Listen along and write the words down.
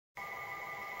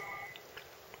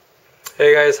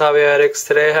Hey guys, hobby addicts.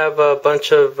 Today I have a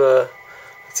bunch of, let's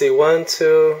see, 1,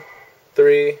 2,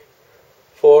 3,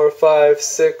 4, 5,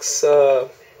 6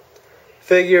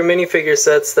 minifigure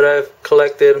sets that I've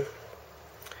collected.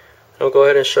 I'll go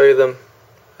ahead and show you them.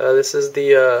 This is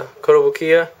the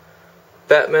Kotobukiya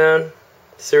Batman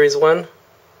Series 1.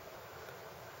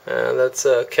 And that's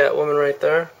Catwoman right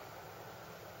there.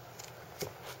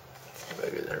 If I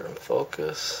get her in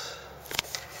focus.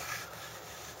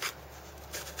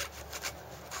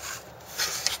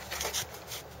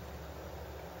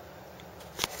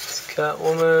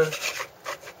 Catwoman.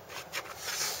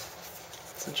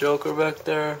 It's a Joker back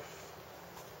there.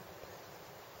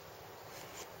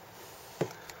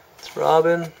 It's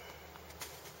Robin.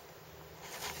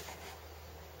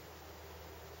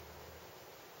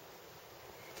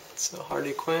 It's a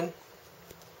Harley Quinn.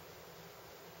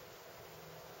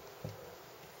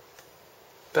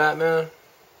 Batman.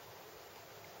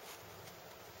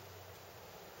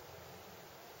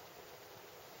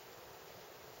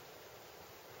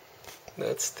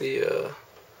 That's the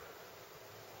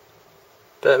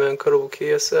Batman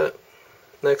Kotobukiya set.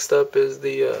 Next up is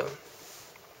the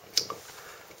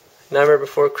Nightmare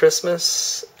Before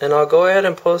Christmas. And I'll go ahead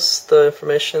and post the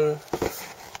information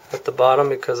at the bottom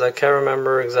because I can't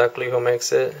remember exactly who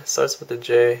makes it. It starts with a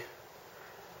J.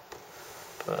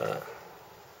 But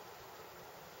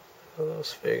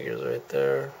those figures right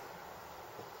there.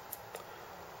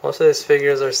 Most of these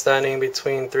figures are standing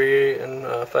between 3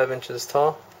 and 5 inches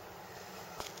tall.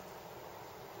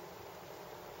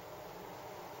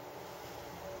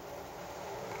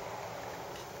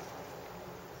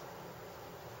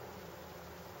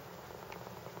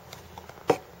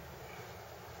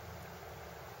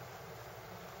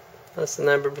 That's the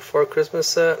Nightmare Before Christmas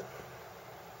set.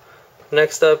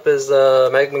 Next up is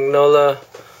Mignola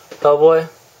Hellboy.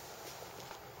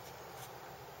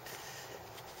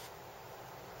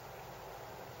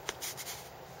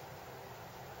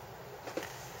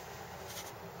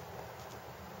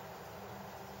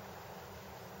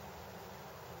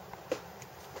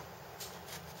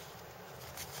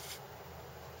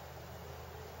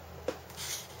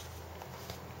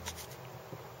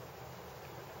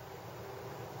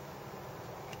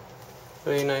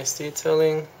 Really nice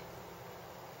detailing.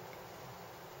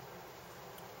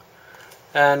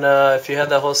 And if you had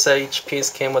that whole set, each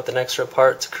piece came with an extra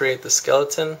part to create the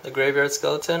skeleton, the graveyard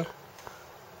skeleton,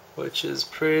 which is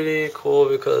pretty cool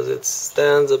because it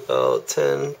stands about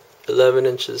 10-11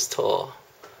 inches tall.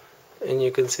 And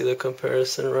you can see the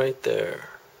comparison right there.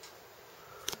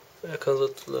 That comes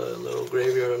with a little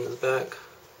graveyard on his back,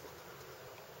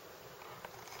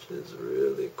 which is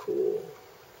really cool.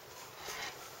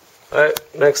 Alright,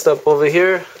 next up over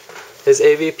here is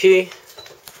AVP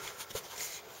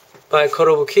by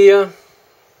Kotobukiya.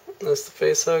 That's the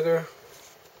face hugger.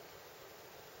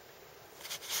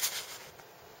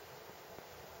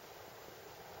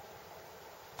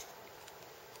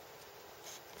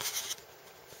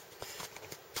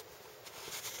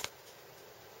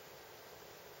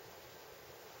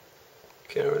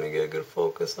 Can't really get a good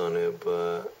focus on it,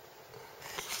 but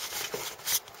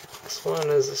this one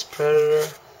is this Predator.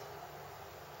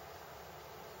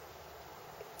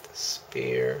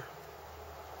 Spear.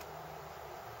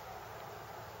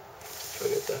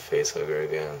 Forget that face hugger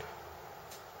again.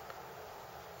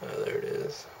 Oh, there it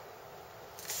is.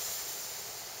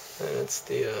 And it's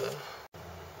the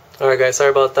alright guys,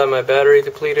 sorry about that, my battery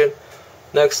depleted.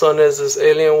 Next one is this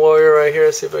alien warrior right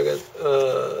here. See if I get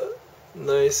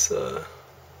nice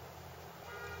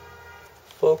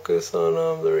focus on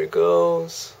him. There he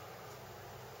goes.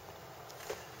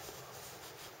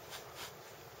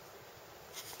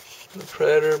 The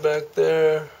Predator back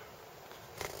there.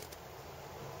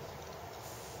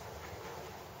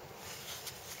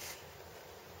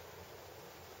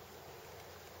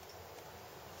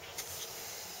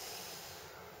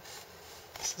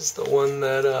 This is the one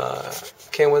that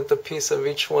came with the piece of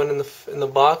each one in the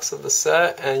box of the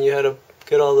set, and you had to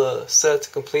get all the set to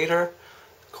complete her.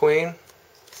 Queen.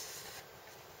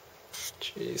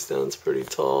 She stands pretty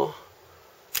tall.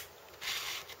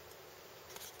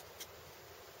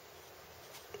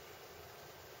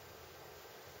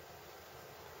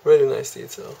 Really nice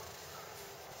detail.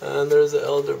 And there's the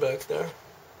elder back there.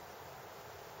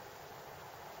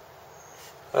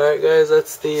 Alright guys,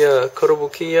 that's the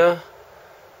Kotobukiya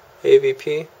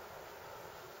AVP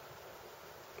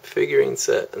figurine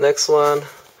set. Next one,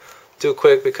 do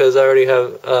quick because I already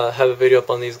have a video up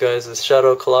on these guys, is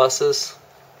Shadow Colossus.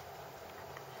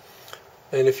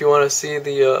 And if you want to see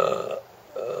the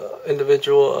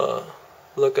individual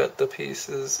look at the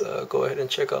pieces, go ahead and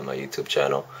check out my YouTube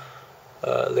channel.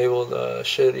 labeled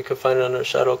shit. You can find it under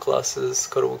Shadow Colossus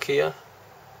Kotobukiya.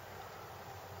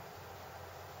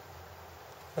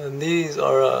 And these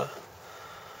are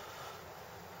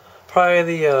probably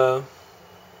the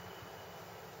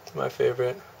my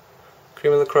favorite.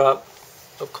 Cream of the crop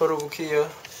of Kotobukiya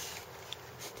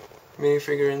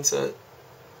minifigure inset.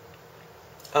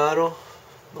 Aro,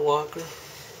 the walker.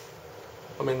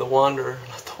 I mean the wanderer,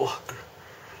 not the walker.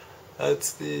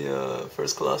 That's the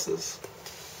first Colossus.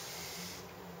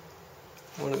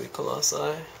 One of the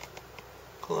Colossi.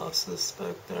 Colossus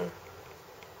back there.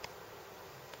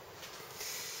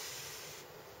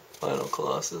 Final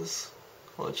Colossus.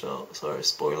 Watch out. Sorry,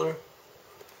 spoiler.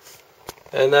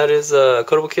 And that is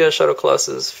Kotobukiya Shadow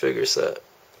Colossus figure set.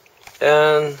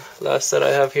 And last set I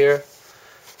have here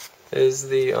is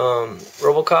the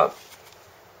Robocop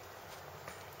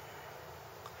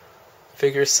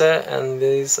figure set, and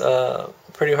these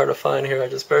pretty hard to find here. I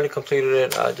just barely completed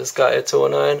it. I just got it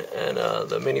 209 and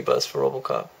the mini bust for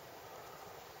Robocop.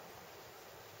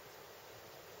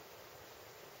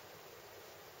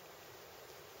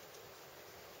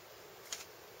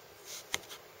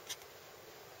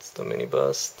 It's the mini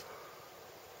bust.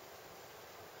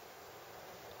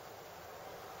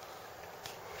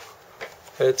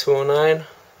 At 209,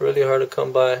 really hard to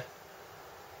come by.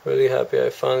 Really happy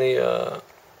I finally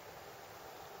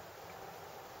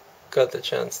got the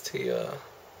chance to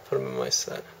put them in my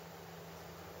set.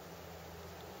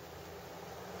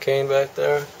 Cain back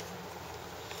there.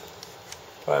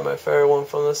 Probably my favorite one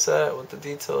from the set, with the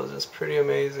details just pretty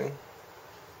amazing.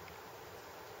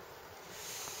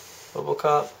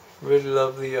 Robocop, really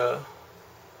love the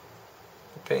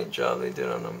paint job they did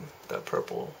on them. That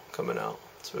purple coming out,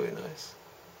 it's really nice.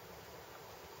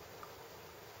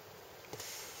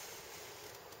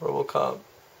 Robocop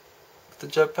with the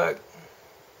jetpack,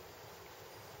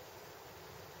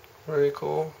 very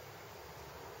cool.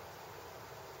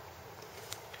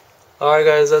 Alright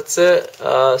guys, that's it.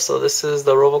 So this is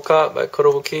the Robocop by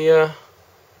Kotobukiya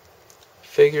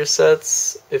figure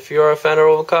sets. If you are a fan of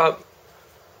Robocop,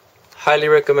 highly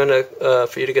recommend it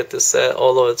for you to get this set,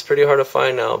 although it's pretty hard to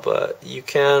find now, but you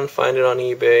can find it on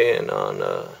eBay and on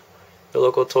your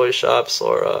local toy shops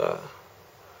or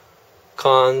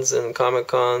cons and comic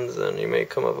cons, and you may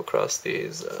come up across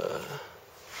these.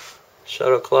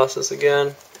 Shadow Colossus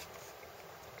again.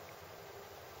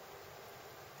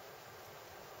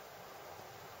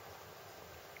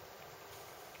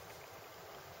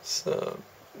 So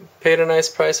paid a nice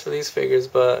price for these figures,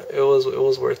 but it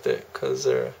was worth it, because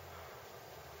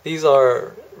these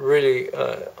are really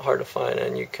hard to find,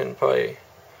 and you can probably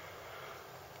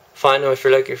find them if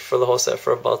you're lucky for the whole set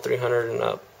for about $300 and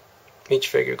up. Each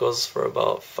figure goes for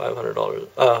about $500,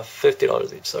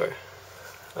 $50 each. Sorry,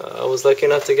 I was lucky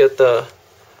enough to get the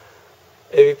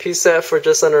AVP set for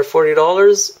just under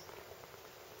 $40,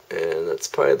 and that's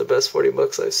probably the best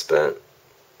 $40 I've spent.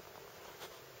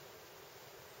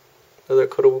 Another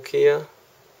Kotobukiya.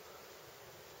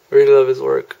 Really love his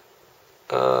work.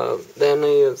 Then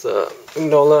he is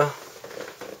Mignola.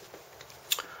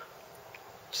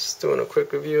 Just doing a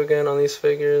quick review again on these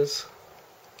figures.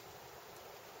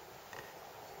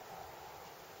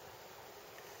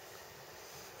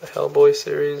 The Hellboy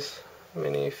series,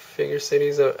 mini figure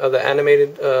series of the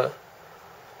animated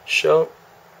show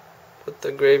with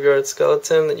the graveyard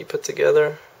skeleton that you put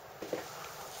together.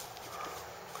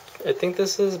 I think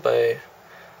this is by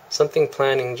something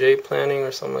Planning, J Planning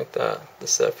or something like that. The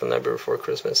set from Nightmare Before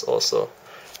Christmas, also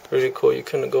really cool. You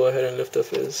can go ahead and lift up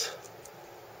his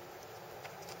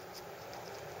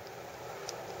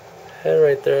head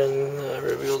right there, and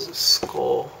reveals his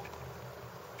skull.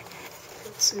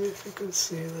 Let's see if you can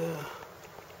see that.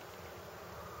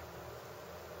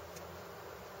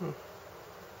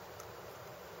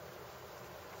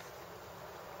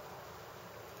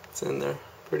 It's in there,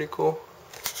 pretty cool.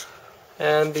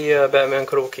 And the Batman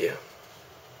Kotobukiya.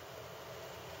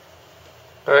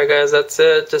 Alright guys, that's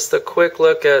it. Just a quick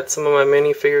look at some of my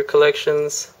minifigure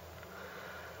collections.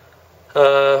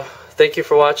 Thank you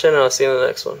for watching, and I'll see you in the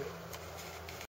next one.